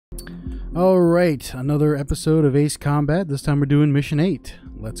Alright, another episode of Ace Combat. This time we're doing Mission 8.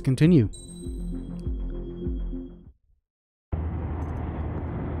 Let's continue.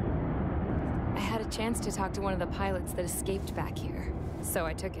 I had a chance to talk to one of the pilots that escaped back here, so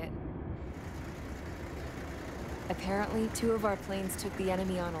I took it. Apparently, 2 of our planes took the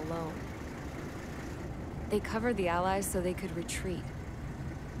enemy on alone. They covered the Allies so they could retreat.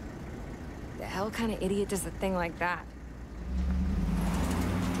 The hell kind of idiot does a thing like that?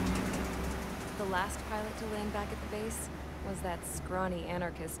 The last pilot to land back at the base was that scrawny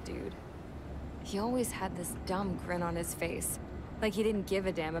anarchist dude. He always had this dumb grin on his face, like he didn't give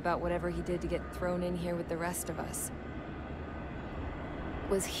a damn about whatever he did to get thrown in here with the rest of us.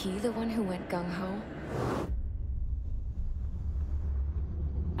 Was he the one who went gung-ho?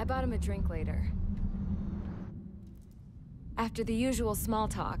 I bought him a drink later. After the usual small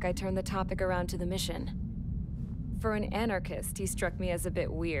talk, I turned the topic around to the mission. For an anarchist, he struck me as a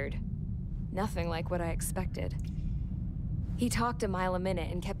bit weird. Nothing like what I expected. He talked a mile a minute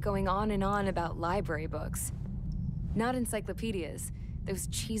and kept going on and on about library books. Not encyclopedias, those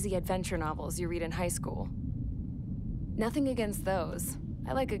cheesy adventure novels you read in high school. Nothing against those.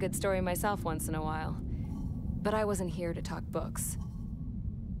 I like a good story myself once in a while. But I wasn't here to talk books.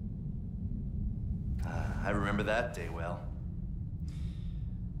 I remember that day well.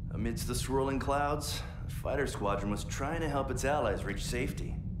 Amidst the swirling clouds, the fighter squadron was trying to help its allies reach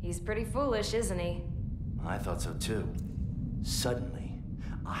safety. He's pretty foolish, isn't he? I thought so too. Suddenly,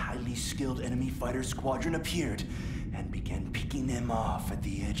 a highly skilled enemy fighter squadron appeared and began picking them off at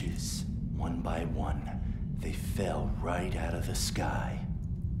the edges. One by one, they fell right out of the sky.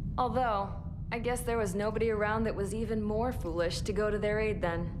 Although, I guess there was nobody around that was even more foolish to go to their aid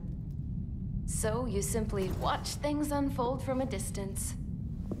then. So you simply watch things unfold from a distance.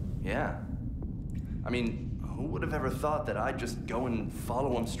 Yeah. I mean, who would have ever thought that I'd just go and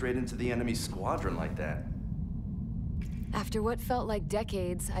follow him straight into the enemy squadron like that? After what felt like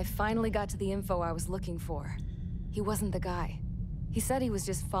decades, I finally got to the info I was looking for. He wasn't the guy. He said he was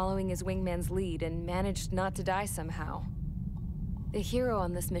just following his wingman's lead and managed not to die somehow. The hero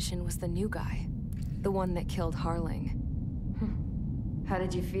on this mission was the new guy. The one that killed Harling. How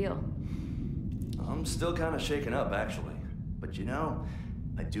did you feel? I'm still kind of shaken up, actually. But you know,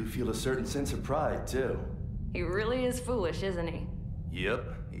 I do feel a certain sense of pride, too. He really is foolish, isn't he?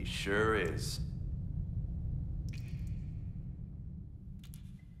 Yep, he sure is.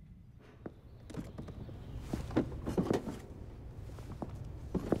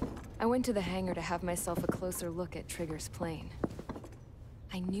 I went to the hangar to have myself a closer look at Trigger's plane.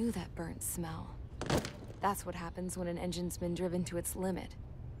 I knew that burnt smell. That's what happens when an engine's been driven to its limit.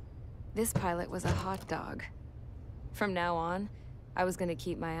 This pilot was a hot dog. From now on, I was gonna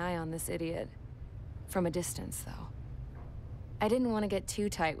keep my eye on this idiot. From a distance, though. I didn't want to get too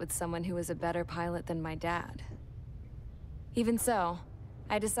tight with someone who was a better pilot than my dad. Even so,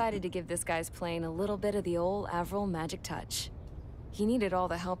 I decided to give this guy's plane a little bit of the old Avril magic touch. He needed all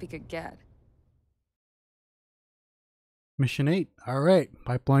the help he could get. Mission 8. Alright,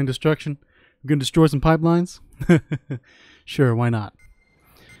 pipeline destruction. We're gonna destroy some pipelines? Sure, why not?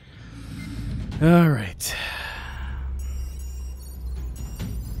 Alright.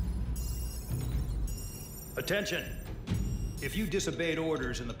 Attention! If you disobeyed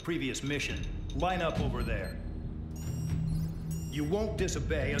orders in the previous mission, line up over there. You won't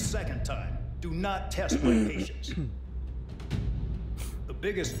disobey a second time. Do not test my patience. The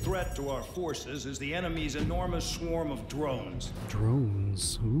biggest threat to our forces is the enemy's enormous swarm of drones.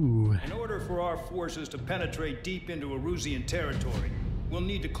 Drones, ooh. In order for our forces to penetrate deep into Erusian territory, we'll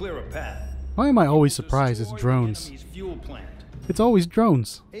need to clear a path. Why am I always We'll surprised it's destroy the drones? enemy's fuel plant. It's always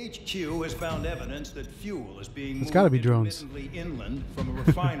drones. HQ has found evidence that fuel is being moved gotta be drones. intermittently inland from a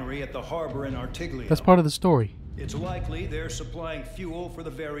refinery at the harbor in Artiglio. That's part of the story. It's likely they're supplying fuel for the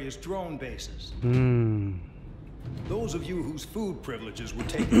various drone bases. Those of you whose food privileges were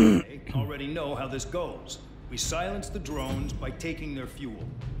taken today already know how this goes. We silence the drones by taking their fuel.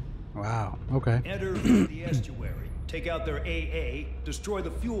 Wow, okay. Enter through the estuary, take out their AA, destroy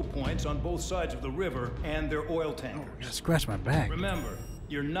the fuel points on both sides of the river and their oil tankers. Just scratch my back. Remember,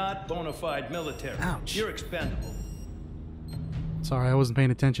 you're not bona fide military. Ouch. You're expendable. Sorry, I wasn't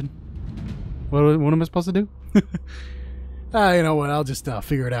paying attention. What am I supposed to do? You know what? I'll just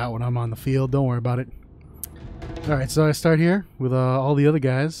figure it out when I'm on the field. Don't worry about it. Alright, so I start here with all the other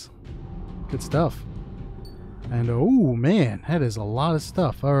guys. Good stuff. And, oh, man, that is a lot of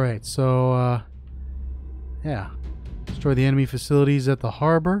stuff. Alright, so, yeah. Destroy the enemy facilities at the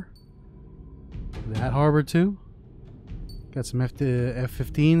harbor. That harbor, too. Got some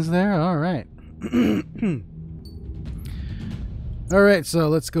F-15s there. Alright. Alright, so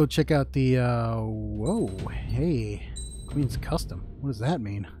let's go check out the, whoa, hey, Queen's Custom. What does that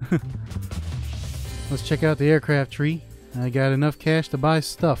mean? Let's check out the aircraft tree. I got enough cash to buy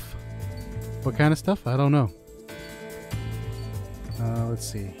stuff. What kind of stuff? I don't know.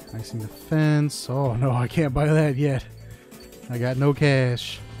 Let's see. Icing the fence. Oh, no, I can't buy that yet. I got no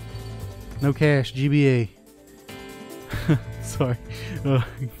cash. No cash, GBA. Sorry.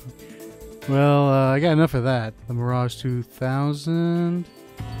 Well, I got enough of that. The Mirage 2000.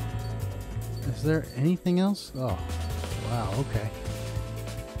 Is there anything else? Oh, wow, okay.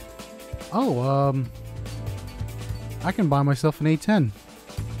 Oh, I can buy myself an A10.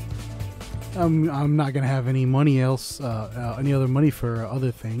 I'm not gonna have any money else, any other money for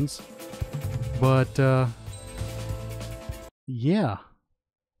other things. But, yeah.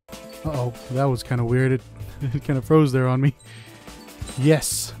 Uh-oh, that was kind of weird. It kind of froze there on me.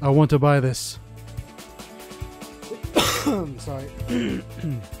 Yes, I want to buy this. I'm sorry. I'm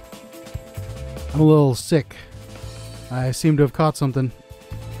a little sick. I seem to have caught something.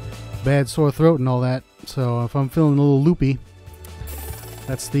 Bad sore throat and all that. So if I'm feeling a little loopy,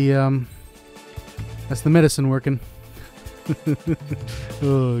 that's the medicine working.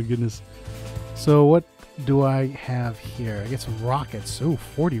 Oh goodness. So what do I have here? I get some rockets. Oh,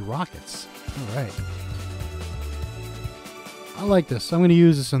 40 rockets. All right. I like this. I'm going to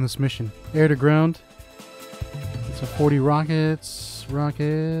use this on this mission. Air to ground. It's a 40 rockets.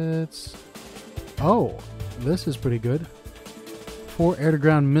 Rockets. Oh, this is pretty good. 4 air to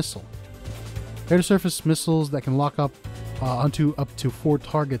ground missile. Air to surface missiles that can lock up onto up to 4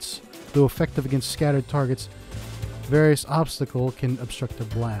 targets, though effective against scattered targets. Various obstacle can obstruct the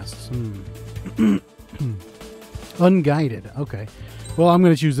blasts. Unguided. Okay. Well, I'm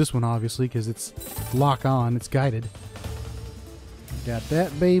going to choose this one obviously because it's lock on. It's guided. Got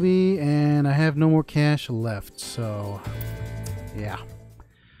that baby, and I have no more cash left, so yeah.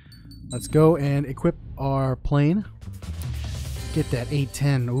 Let's go and equip our plane. Get that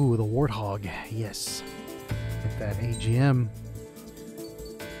A10. Ooh, the Warthog. Yes. Get that AGM.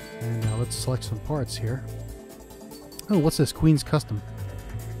 And let's select some parts here. Oh, what's this? Queen's Custom.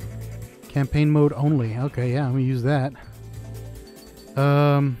 Campaign mode only. Okay, yeah, I'm gonna use that.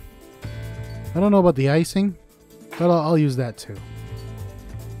 I don't know about the icing, but I'll use that too.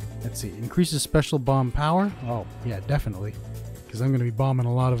 Let's see. Increases special bomb power. Oh, yeah, definitely. Because I'm going to be bombing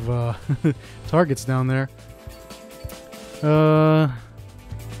a lot of targets down there.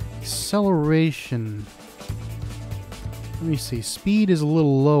 Acceleration. Let me see. Speed is a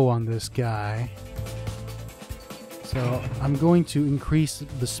little low on this guy. So I'm going to increase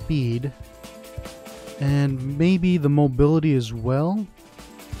the speed. And maybe the mobility as well.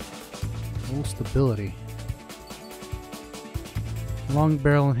 Full stability. Long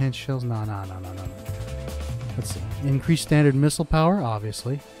barrel enhanced shells. No. Let's see. Increase standard missile power,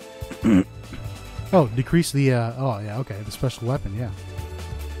 obviously. Oh, decrease the, oh, yeah, okay. The special weapon, yeah.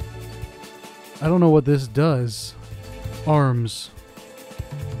 I don't know what this does. Arms.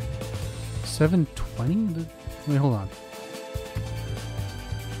 720? Wait, hold on.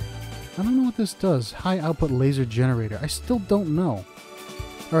 I don't know what this does. High output laser generator. I still don't know.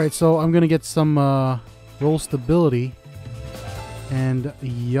 Alright, so I'm going to get some roll stability. And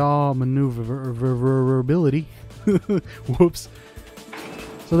yaw maneuverability. Whoops.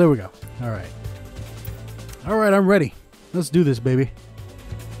 So there we go. Alright. Alright, I'm ready. Let's do this, baby.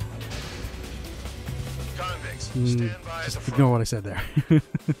 Convicts, stand by just ignore what I said there.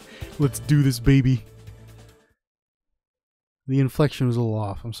 Let's do this, baby. The inflection was a little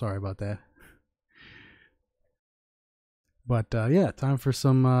off. I'm sorry about that. But yeah, time for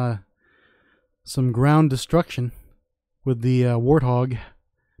some ground destruction. With the Warthog,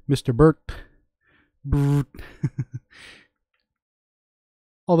 Mr. Burt.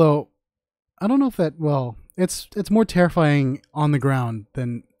 Although, I don't know if that, well, it's more terrifying on the ground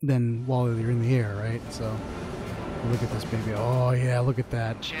than while you're in the air, right? So, look at this baby. Oh yeah, look at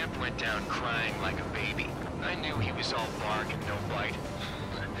that. Champ went down crying like a baby. I knew he was all bark and no bite.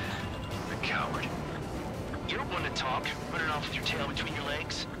 The coward. You don't want to talk, running off with your tail between your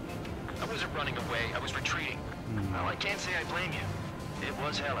legs. I wasn't running away, I was retreating. Well, I can't say I blame you. It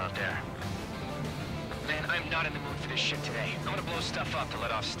was hell out there. Man, I'm not in the mood for this shit today. I'm gonna blow stuff up to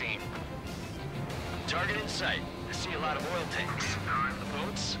let off steam. Target in sight. I see a lot of oil tanks. The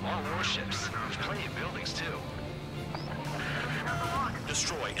boats, all warships. There's plenty of buildings, too.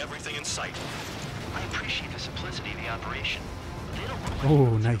 Destroy everything in sight. I appreciate the simplicity of the operation. They don't look like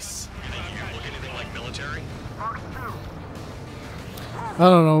Oh, nice. You think you look anything like military? I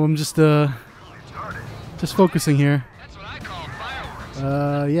don't know. I'm just focusing here. That's what I call fireworks.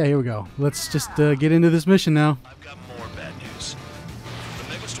 Yeah, here we go. Let's just get into this mission now. I've got more bad news.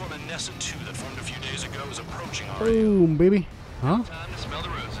 sandstorm in Nessa 2 that formed a few days ago is approaching already. Boom, baby. Huh? Time to smell the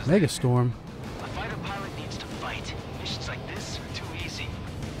roses. Megastorm. A fighter pilot needs to fight. Missions like this are too easy.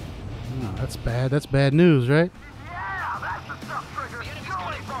 Oh, that's bad. That's bad news, right? Yeah, that's the stuff Trigger's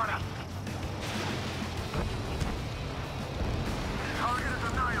truly for us. Target is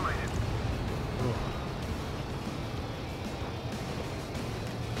annihilated.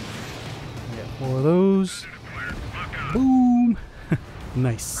 I got 4 of those. Boom.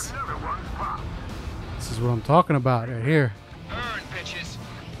 Nice. Another one's popped. This is what I'm talking about right here. Burn, bitches.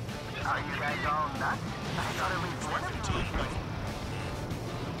 Are you guys all nuts? I thought at least one of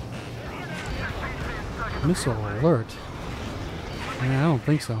you. Missile alert. Yeah, I don't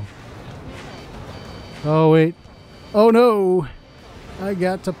think so. Oh, wait. Oh, no. I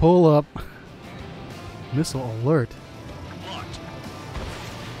got to pull up. Missile alert. Locked.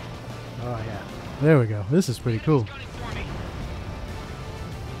 Oh, yeah. There we go. This is pretty cool. Gunning for me.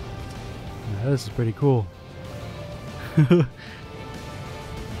 Yeah, this is pretty cool. Enemy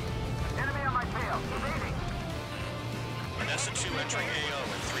on my tail. Evading. Nessa 2 entering AO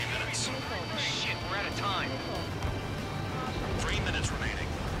in 3 minutes. Shit, we're out of time. 3 minutes remaining.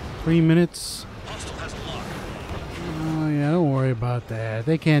 3 minutes. Hostile has a lock. Oh, yeah, don't worry about that.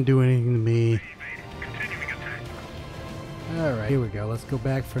 They can't do anything to me. Alright, here we go. Let's go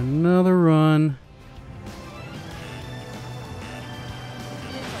back for another run.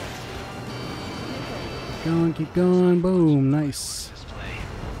 Keep going. Boom. Nice. Display.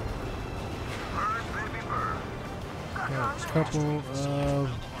 Bird, baby, bird. Got a couple of...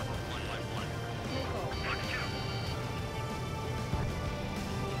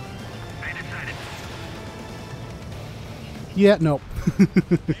 Yeah, nope.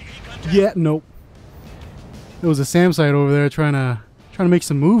 Yeah, nope. There was a SAM site over there trying to make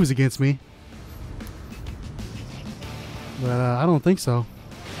some moves against me. But I don't think so.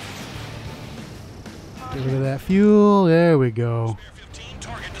 Get rid of that fuel. There we go. Spare 15,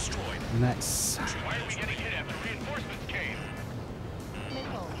 target destroyed. Nice. Why are we getting hit after reinforcements came?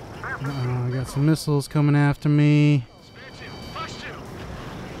 I got some missiles coming after me. Spare 2, Fox 2.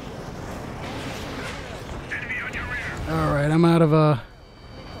 Enemy on your rear. Alright, I'm out of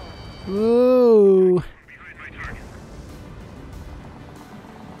Whoa. Behind my target.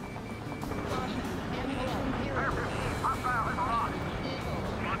 Hostile is locked.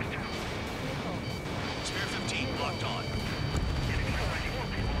 Fox 2. Spare 15, locked on.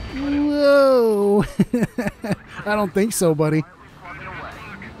 Whoa. I don't think so, buddy. Plugging away. I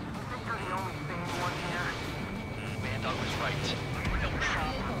think you're the only sane one here. Man Dog was right. We're no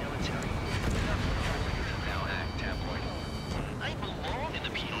proper military. Now act, tabloid. I belong in the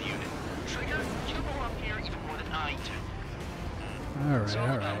penal unit. Trigger, you belong here even more than I do. It's all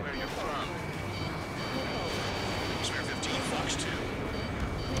Alright. about where you're from. Spare 15, Fox 2.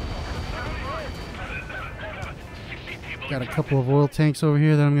 Got a couple of oil tanks over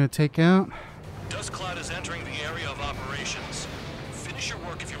here that I'm going to take out. Dust cloud is entering the area of operations. Finish your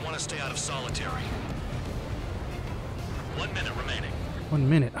work if you want to stay out of solitary. 1 minute remaining. 1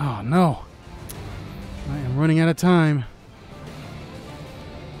 minute. Oh, no. I am running out of time.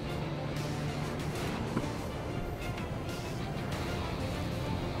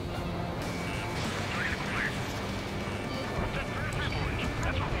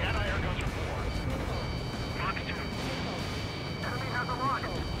 That's what the anti-air guns are for. Fox 2. Enemy has a lock.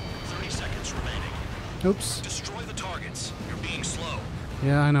 30 seconds remaining. Oops. Destroy the targets. You're being slow.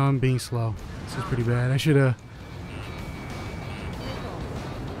 Yeah, I know I'm being slow. This is pretty bad. I should have...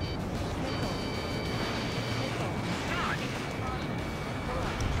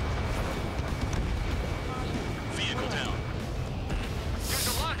 Vehicle down. There's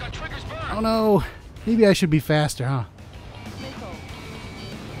a lock on Trigger's burn. Oh, no. Maybe I should be faster, huh?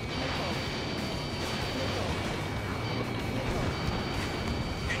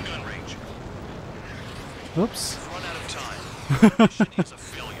 In gun range. Oops. Run out of time. Mission is a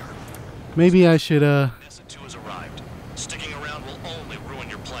failure. Maybe I should, Nessa 2 has arrived. Sticking around will only ruin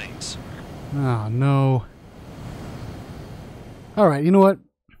your planes. Oh, no. Alright, you know what?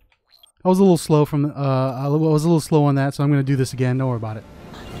 I was a little slow from... I was a little slow on that, so I'm going to do this again. Don't worry about it.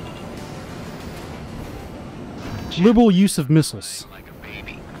 Liberal use of missiles. Like a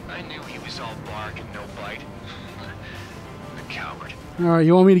baby. I knew he was all bark and no bite. A coward. Alright,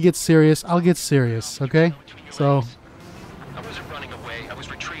 you want me to get serious? I'll get serious, okay? So, I wasn't running away. I was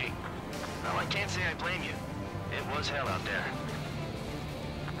retreating. Well, I can't say I blame you. It was hell out there.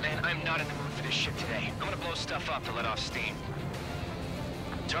 Man, I'm not in the mood for this shit today. I'm gonna blow stuff up to let off steam.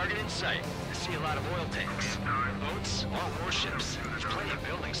 Target in sight. I see a lot of oil tanks. Boats, all warships. There's plenty of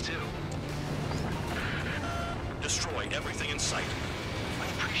buildings, too. Destroy everything in sight. I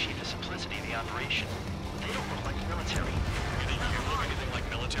appreciate the operation. They don't look like military. You think you look anything like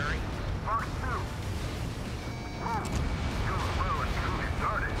military? Fox 2. Move. You well and truly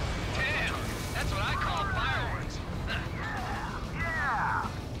started. Damn! That's what I call fireworks. Yeah!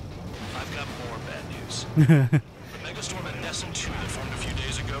 I've got more bad news. The megastorm at Nesson 2 that formed a few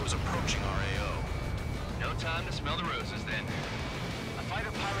days ago is approaching our AO. No time to smell the roses then. A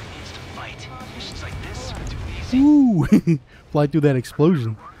fighter pilot needs to fight. Missions like this are too easy. Ooh! Fly through that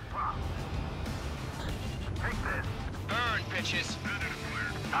explosion. Take this. Burn, bitches.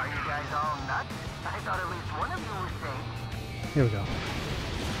 Are you guys all nuts? I thought at least one of you was safe. Here we go.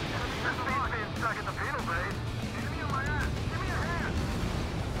 This beats being stuck at the penal base. Give me my ass. Give me a hand.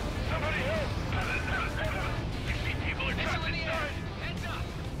 Somebody help. 60 people are trapped inside. Heads up!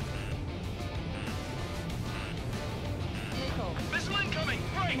 Missile incoming!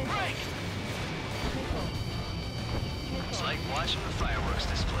 Break! Break! It's like watching the fireworks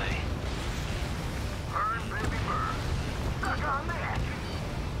display. Burn, baby, burn. Stuck on that.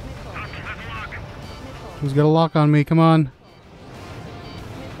 Who's got a lock on me? Come on.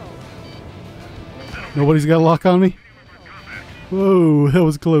 Nobody's got a lock on me? Whoa, that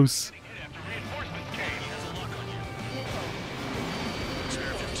was close.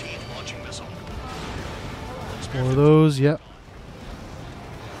 Spare 15 launching missile. Four of those, yep.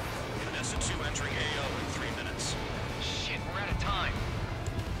 Nesson 2 entering AO in 3 minutes. Shit, we're out of time.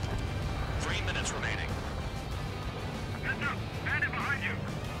 3 minutes remaining. Heads up. Bandit behind you.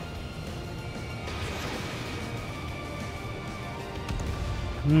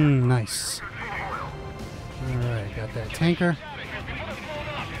 Nice. Alright, got that tanker.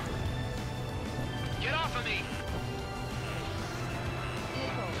 Get off of me!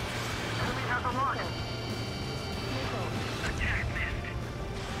 Enemy has a lock. Attack missed.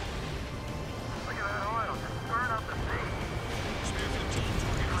 Look at that oil just burn up the sea. Spare 15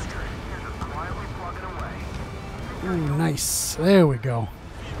 target Here's just quietly plugging away. Ooh, nice. There we go.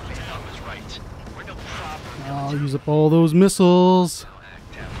 Tom was right. We're no proper I'll use up all those missiles.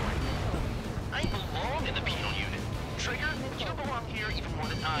 I belong in the penal unit. Trigger, you belong here even more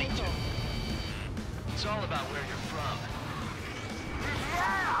than I do. It's all about where you're from.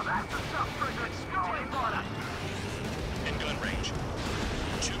 Yeah, that's the stuff Trigger's going for us. In gun range.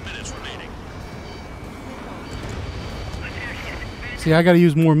 2 minutes remaining. See, I gotta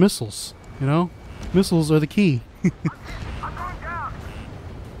use more missiles, you know? Missiles are the key. I'm going down.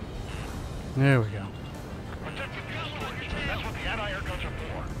 There we go. That's what the anti-air guns are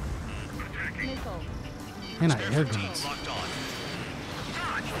for. Anti-air guns. Locked on.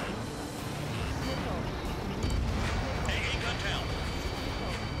 AA gun down.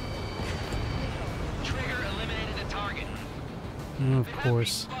 Trigger eliminated a target. Of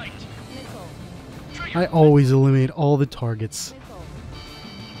course. Fight. I always eliminate all the targets.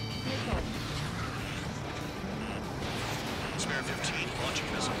 Spare 15 launching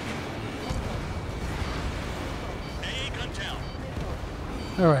missile. AA gun down.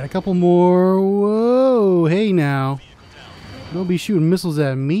 Alright, a couple more. Whoa, hey now. Don't be shooting missiles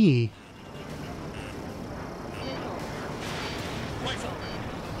at me. Rifle.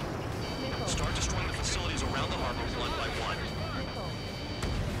 Start destroying the facilities around the harbor one by one.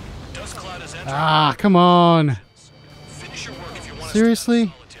 Dust cloud is entering. Ah, come on. Finish your work if you want us Seriously?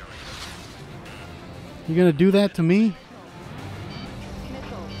 to solitary. You're gonna do that to me?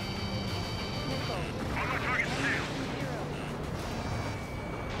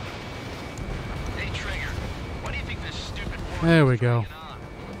 Hey Trigger, why do you think this stupid war There we is go.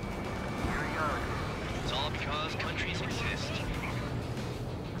 dragging on? It's all because countries exist.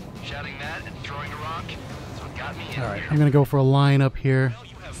 Shouting that and throwing a rock, that's what got me in Alright, here. I'm gonna go for a line up here. Well,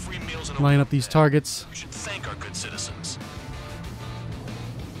 you have free meals and Line a up these targets. You should thank our good citizens.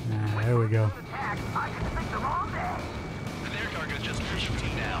 Ah, there we go. I can speak them all day. Their target just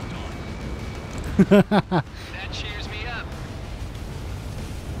shooting now. That cheers me up.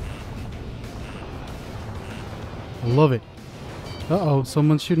 I love it. Uh-oh,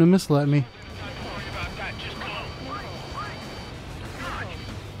 someone's shooting a missile at me. Sorry about that. Just go.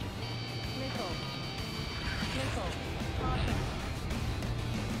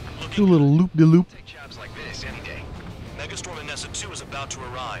 Do a little loop-de-loop. Take jobs like this any day. Megastorm in Nesson 2 is about to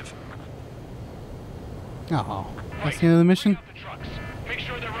arrive. Oh, that's the end of the mission? The trucks. Make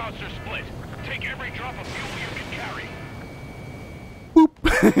sure their routes are split. Take every drop of fuel you can carry.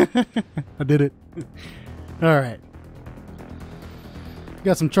 Boop! I did it. Alright.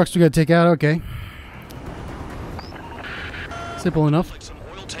 Got some trucks we gotta take out, okay. Simple enough. Like some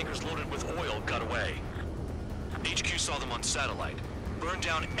oil tankers loaded with oil got away. HQ saw them on satellite. Burned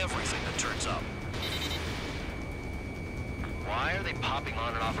down everything that turns up. Why are they popping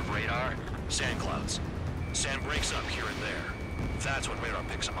on and off of radar? Sand clouds. Sand breaks up here and there. That's when radar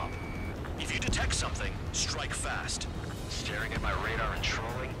picks them up. If you detect something, strike fast. Staring at my radar and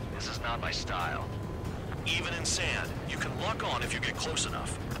trolling? This is not my style. Even in sand, you can lock on if you get close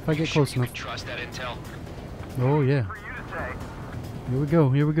enough. If I get close enough. You can trust that intel? Oh yeah. For you to say. Here we go.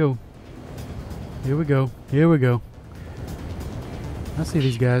 Here we go. Here we go. Here we go. I see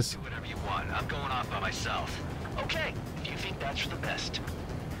these guys. Do whatever you want. I'm going off by myself. Okay, if you think that's for the best.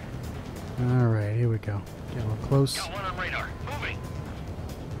 All right. Here we go. Get a little close. Got one on radar. Moving.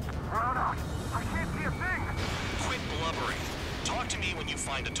 Run out. I can't see a thing. Quit blubbering. Talk to me when you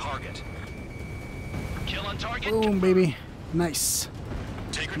find a target. Kill on target. Boom, baby. Nice.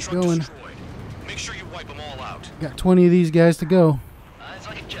 Take Keep truck going. destroyed. Make sure you wipe them all out. Got 20 of these guys to go. It's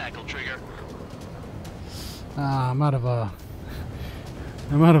like a jackal trigger. I'm out of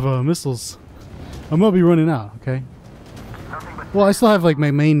missiles. I'm gonna be running out. Okay. Nothing but Well, I still have like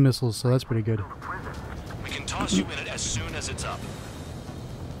my main missiles, so that's pretty good. the prison. We can toss you in it as soon as it's up.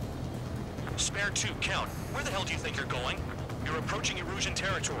 Spare 2, count. Where the hell do you think you're going? You're approaching Erusian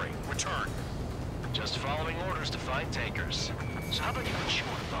territory. Return. Just following orders to find tankers. So how about you put you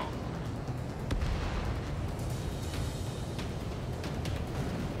on the phone?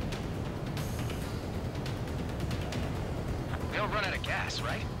 We don't run out of gas,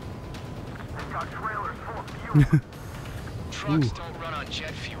 right? They've got trailers full of fuel. Trucks don't run on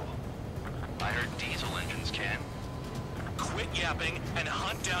jet fuel. I heard diesel engines can. Quit yapping and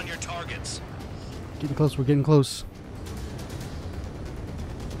hunt down your targets. Getting close. We're getting close.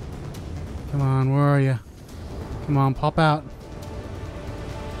 Come on. Where are you? Come on. Pop out.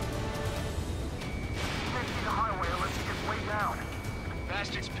 Can't see the highway unless you get way down.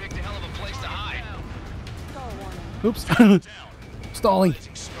 Bastards picked a hell of a place to hide. Oops. Down. Stalling.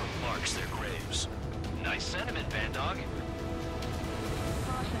 Blazing smoke marks their graves. Nice sentiment, Van Dog.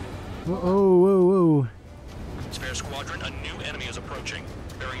 Whoa, whoa, whoa. Spare squadron, a new enemy is approaching.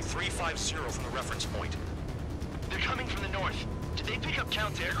 Bearing 350 from the reference point. They're coming from the north. Did they pick up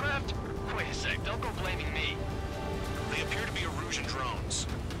Count's aircraft? Wait a sec, don't go blaming me. They appear to be Erusian drones.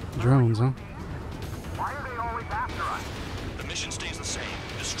 Drones, huh? Why are they always after us? The mission stays the same.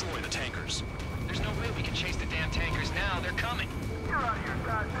 Destroy the tankers. There's no way we can chase the damn tankers now. They're coming. You're out of your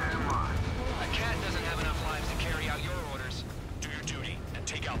goddamn mind. A cat doesn't have enough lives to carry out your orders. Do your duty and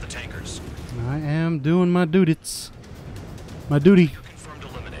take out the tankers. I am doing my duties. My duty. You're confirmed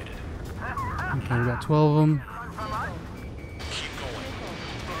eliminated. Okay, we got 12 of them. Keep going.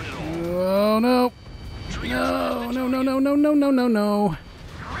 Burn it all. Oh no! No! No! No! No! No! No! No! No! No!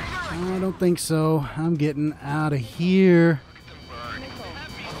 I don't think so. I'm getting out of here. Burn.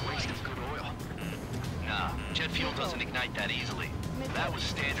 A waste of good oil. Nah, jet fuel doesn't ignite that easily. That was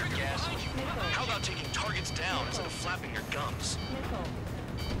standard gasoline. How about taking targets down instead of flapping your gums?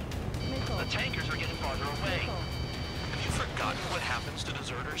 The tankers are getting farther away. Have you forgotten what happens to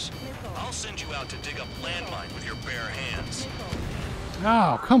deserters? I'll send you out to dig up landmine with your bare hands.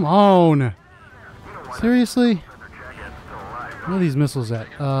 Oh, come on! Seriously? Where are these missiles at?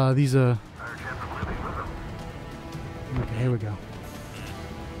 These, Okay, here we go.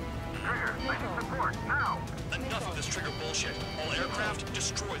 Trigger, I need support, now! Enough of this trigger bullshit. All aircraft,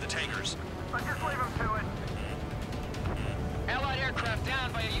 destroy the tankers. Let's just leave them to it. Allied aircraft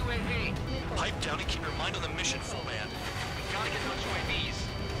down by a UAV. Pipe down and keep your mind on the mission, full man. Gotta get those UAVs.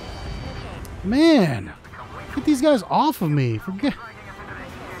 Man! Get these guys off of me! For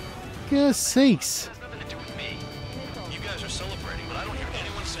God's sakes! Has nothing to do with me. You guys are celebrating, but I don't hear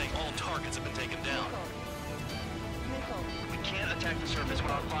anyone saying all targets have been taken down. We can't attack the surface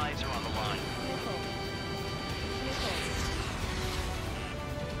when our lives are on the line.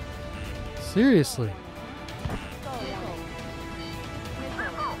 Seriously.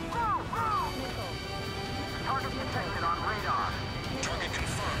 Target detected on radar. Target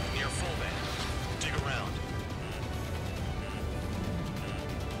confirmed near full band. Dig around.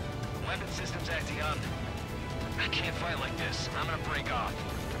 Weapon systems acting up. I can't fight like this. I'm gonna break off.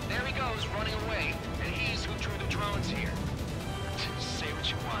 There he goes, running away. And he's who drew the drones here. Say what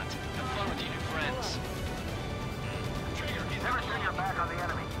you want. Have fun with your new friends. Trigger, he's Never turn your back on the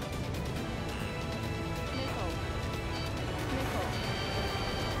enemy.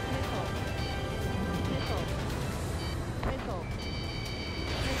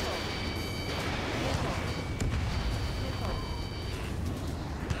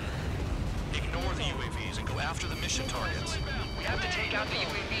 Ignore the UAVs and go after the mission targets. We have to take out the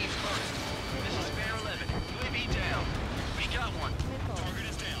UAVs first. This is Bear 11. UAV down. We got one. Target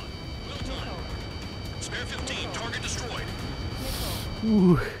is down. Well done. Spare 15. Target destroyed.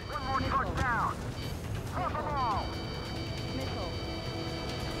 Ooh. One more truck down. Drop them all.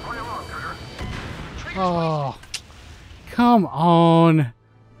 Oh, come on.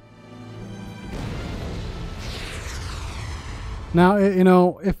 Now, you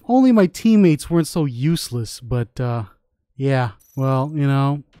know, if only my teammates weren't so useless, but, yeah, well, you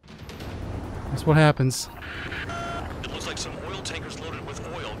know, that's what happens. It looks like some oil tankers loaded with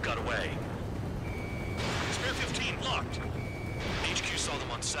oil got away. Spare 15 locked. HQ saw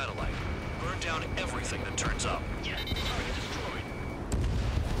them on satellite. Burned down everything that turns up. Yeah, target destroyed.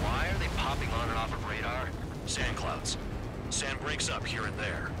 Why are they popping on and off of radar? Sand clouds. Sand breaks up here and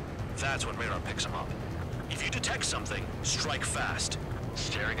there. That's when radar picks them up. If you detect something, strike fast.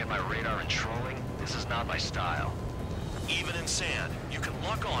 Staring at my radar and trolling? This is not my style. Even in sand, you can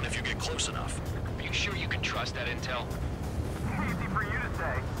lock on if you get close enough. Are you sure you can trust that intel? Easy for you to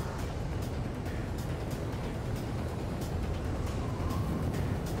say.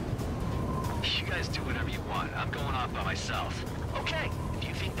 You guys do whatever you want. I'm going off by myself. Okay, if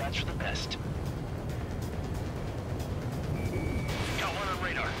you think that's for the best. Got one on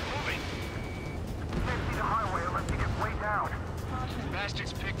radar. Moving. Can't see the highway unless you get way down.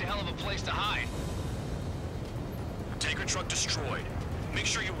 Bastards picked a hell of a place to hide. Tanker truck destroyed. Make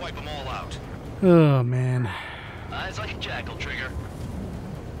sure you wipe them all out. Oh, man. Eyes like a jackal, Trigger.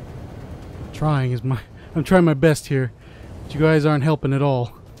 I'm trying my best here, but you guys aren't helping at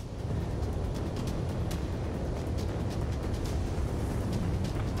all.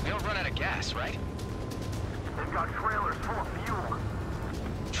 We don't run out of gas, right? They've got trailers full of fuel.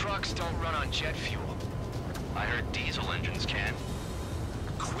 Trucks don't run on jet fuel. I heard diesel engines can.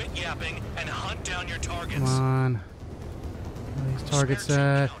 Quit yapping and hunt down your targets. Come on. Where are these targets Spare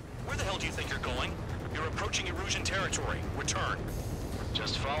at? team count. Where the hell do you think you're going? You're approaching Erusian territory. Return.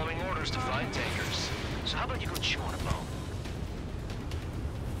 Just following orders to find tankers. So how about you go chew on a bone?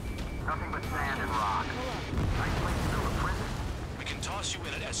 Nothing but sand and rock. Nice place to build a prison. We can toss you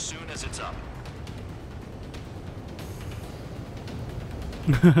in it as soon as it's up.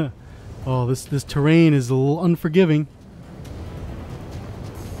 Oh, this terrain is a little unforgiving.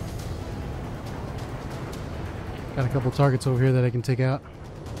 Got a couple targets over here that I can take out.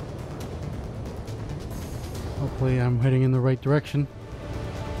 Hopefully I'm heading in the right direction.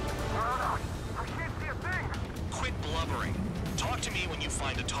 I can't see a thing. Quit blubbering. Talk to me when you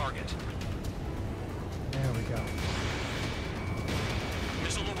find a target. There we go.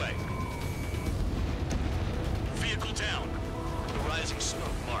 Missile away. Vehicle down. The rising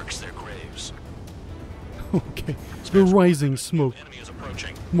smoke marks their graves. Okay. The rising smoke Enemy is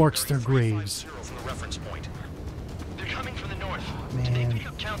approaching. marks their Bearing graves. 350 from the reference point. They're coming from the north. Man. Did they pick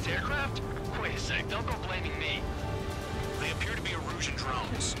up Count's aircraft? Wait a sec, don't go blaming me. They appear to be Erusian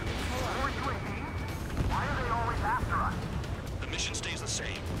drones. More UAVs? Why are they always after us? The mission stays the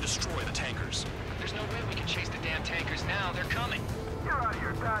same. Destroy the tankers. There's no way we can chase the damn tankers now. They're coming. You're out of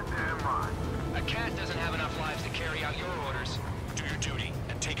your goddamn mind. A cat doesn't have enough lives to carry out your orders. Do your duty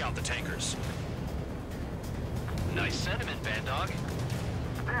and take out the tankers. Nice sentiment, Bad Dog.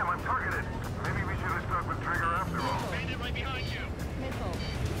 Damn, I'm targeted. Maybe we should have stuck with Trigger after all. Bandit right behind you.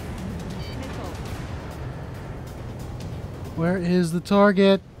 Where is the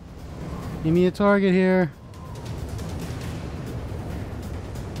target? Give me a target here.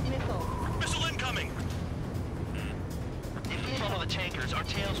 Missile incoming! If we follow the tankers, our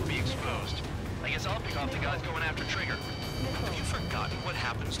tails will be exposed. I guess I'll pick off the guys going after Trigger. Have you forgotten what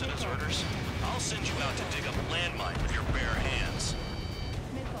happens to deserters? I'll send you out to dig up a landmine with your bare hands.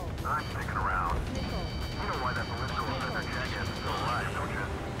 I'm sticking around. You know why that ballistic offender jackass is still alive, don't you?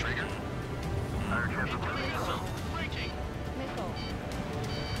 Trigger? Higher chance of living. Missile! Breaking!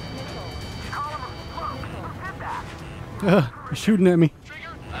 Call him a slope. Who did that? You're shooting at me.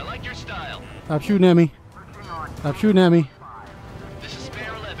 Trigger, I like your style. Stop shooting at me. Pushing on. Stop shooting at me. This is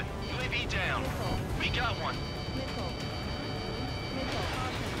Spare 11. UAV down. We got one.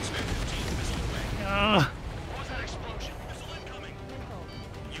 Spare 15, missile away. What was that explosion? Missile incoming.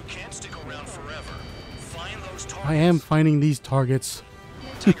 You can't stick around forever. Find those targets. I am finding these targets.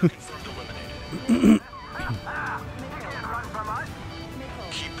 Tanker confirmed eliminated. You can't run from us.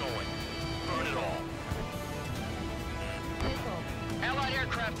 Keep going. Burn it all. Allied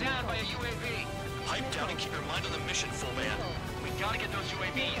aircraft down by a UAV. Pipe down and keep your mind on the mission, full band. We gotta get those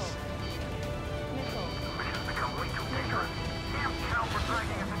UAVs. Mission's become way too dangerous. Damn Cal for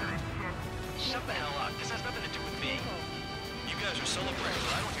dragging us into this shit. Shut the hell up. This has nothing to do with me. You guys are celebrating,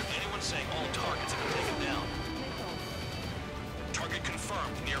 but I don't hear anyone saying all targets have been taken down. Target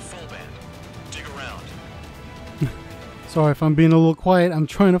confirmed near full band. Dig around. Sorry if I'm being a little quiet. I'm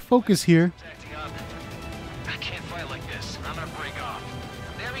trying to focus here. Acting up. I can't fight like this. I'm gonna break off.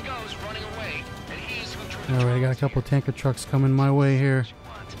 There he goes, running away. And he's who drew the Alright, I got a couple tanker trucks coming my way here.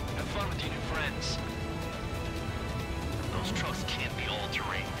 Have fun with your new friends.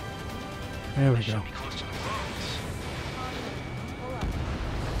 There we They should go. be close to the roads.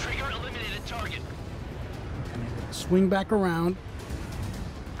 Trigger eliminated target. Swing back around.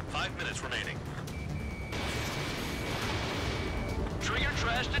 5 minutes remaining. Trigger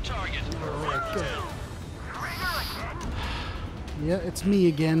trashed the target. Yeah, it's me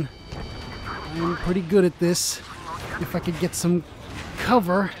again. I'm pretty good at this. If I could get some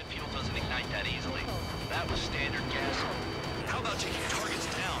cover. Jet fuel doesn't ignite that easily. That was standard gas. How about taking targets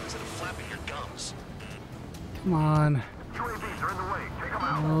down instead of flapping your gums? Come on. UAVs are in the way. Take them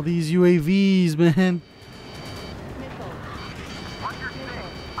out. Oh, these UAVs, man. Watch your stick.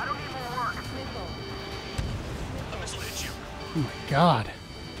 I don't need more work. A missile hit you. Oh my god.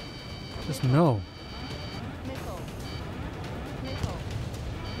 Just no.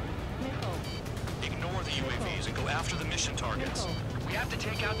 Ignore the UAVs and go after the mission targets. We have to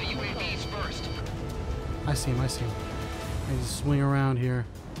take out the UAVs first. I see him, I see him. I just swing around here.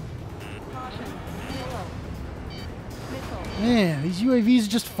 Man, these UAVs are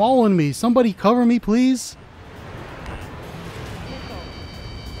just following me. Somebody cover me, please.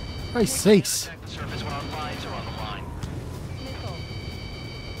 Christ's sakes. Attack the surface when our lives are on the line.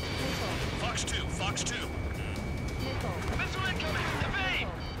 Fox 2, Fox 2. Missile incoming! Evade!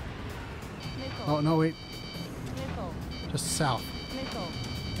 Oh, no, wait. Just south.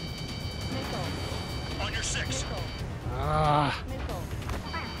 On your 6. Ah.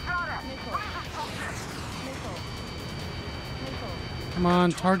 Come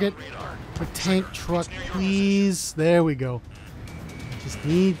on, target the tank truck, please. There we go. Just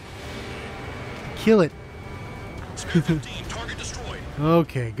need to kill it. Spare 15, target destroyed.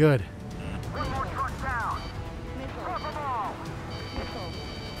 Okay, good. One more truck down. Drop them all.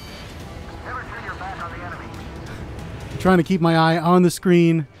 Never turn your back on the enemy. I'm trying to keep my eye on the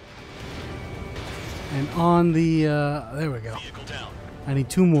screen and on the. There we go. Vehicle down. I need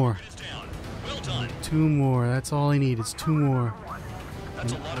 2 more. It is down. Well done. 2 more. That's all I need. Is 2 more.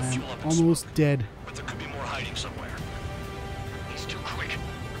 That's a lot of I'm fuel up in almost dead. but there could be more hiding somewhere. He's too quick.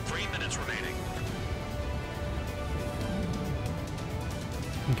 3 minutes remaining.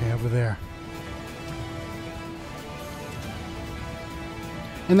 Okay, over there.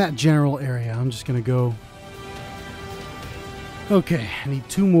 In that general area, I'm just gonna go. Okay, I need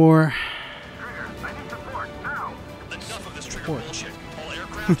 2 more. Trigger, I need support now. Enough of this trigger Support. bullshit. All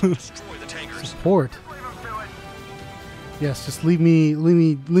aircraft destroy the tankers. Support. Leave them to it. Yes, just leave me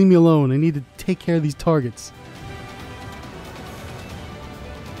alone. I need to take care of these targets.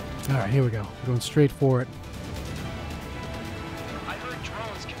 All right, here we go. Going straight for it. I heard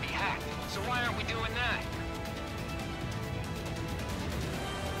drones can be hacked, so why aren't we doing that?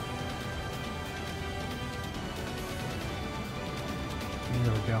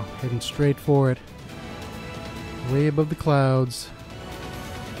 There we go. Heading straight for it. Way above the clouds.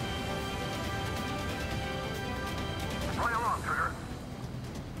 Play along, Trigger.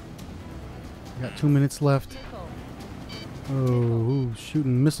 Got 2 minutes left. Oh, ooh,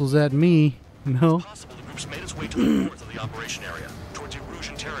 shooting missiles at me. No, Possible the group's made its way to the north of the operation area, towards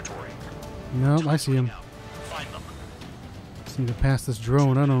Erusian territory. no, I see him. Find them. Just need to pass this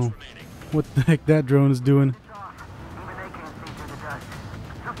drone. I don't know Remaining. what the heck that drone is doing. It's off. Even they can't see through the dust.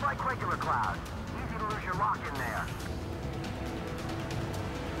 Just like regular clouds. Easy to lose your lock in there.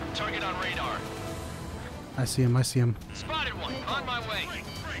 Target on radar. I see him. I see him. Spotted one. On my way.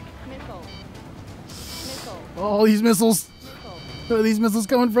 Oh, these missiles! Where are these missiles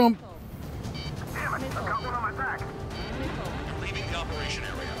coming from? Damn it, I've got one on my back. You're leaving the operation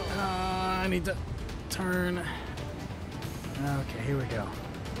area. I need to turn. Okay, here we go.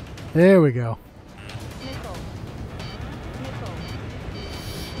 There we go.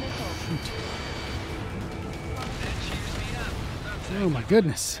 Oh my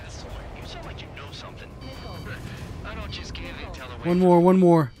goodness. You sound like you know something. I don't just give intel away. One more, one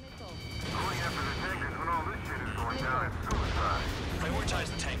more. Going after the tankers when all this shit is going down is suicide. Prioritize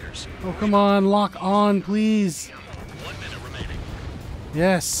the tankers. Oh, come on, lock on, please. 1 minute remaining.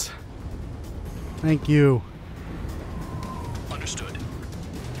 Yes. Thank you. Understood.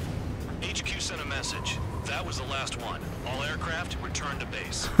 HQ sent a message. That was the last one. All aircraft return to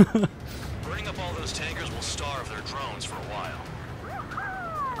base. Burning up all those tankers will starve their drones for a while.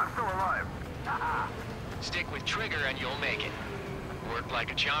 I'm still alive. Stick with Trigger and you'll make it. Worked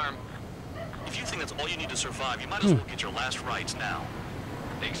like a charm. If you think that's all you need to survive, you might as well get your last rites now.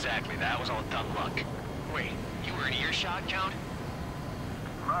 Exactly, that was all dumb luck. Wait, you were in earshot, Count?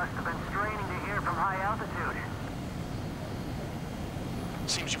 Must have been straining to hear from high altitude.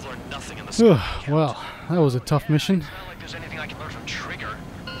 Seems you've learned nothing in the sky, Count. Well, that was a tough mission. It's not like there's anything I can learn from Trigger.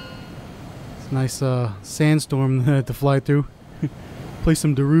 It's a nice sandstorm to fly through. Play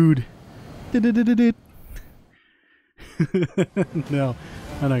some Darude. No,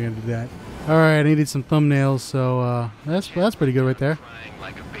 I'm not gonna do that. All right, I needed some thumbnails, so that's pretty good right there. Crying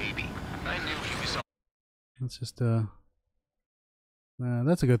like a baby. I knew he was all Let's just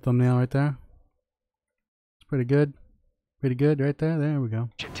that's a good thumbnail right there. It's pretty good right there. There we go.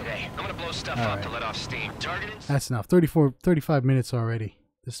 shit today. I'm gonna blow stuff All up right. to let off steam. Targeting? That's enough. 35 minutes already.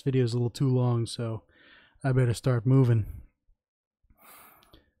 This video is a little too long, so I better start moving.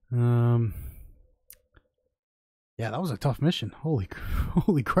 Yeah, that was a tough mission. Holy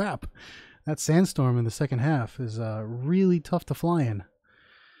crap. That sandstorm in the second half is really tough to fly in.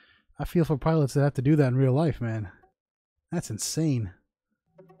 I feel for pilots that have to do that in real life, man. That's insane.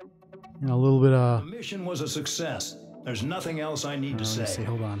 You know, a little bit The mission was a success. There's nothing else I need to let me say. see,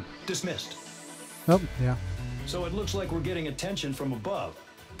 hold on. Dismissed. Oh, yeah. So it looks like we're getting attention from above.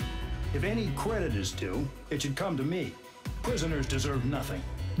 If any credit is due, it should come to me. Prisoners deserve nothing.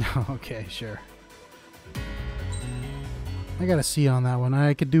 Okay, sure. I got a C on that one.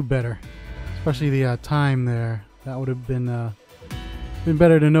 I could do better, especially the time there. That would have been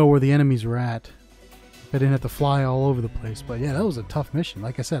better to know where the enemies were at. If I didn't have to fly all over the place. But yeah, that was a tough mission.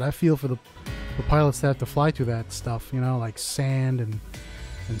 Like I said, I feel for the pilots that have to fly through that stuff. You know, like sand and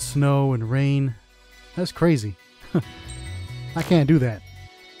snow and rain. That's crazy. I can't do that.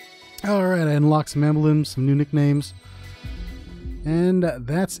 All right, I unlocked some emblems, some new nicknames. And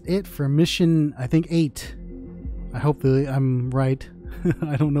that's it for mission, I think, 8. I hope that I'm right.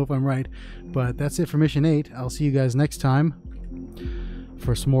 I don't know if I'm right. But that's it for mission 8. I'll see you guys next time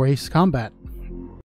for some more Ace Combat.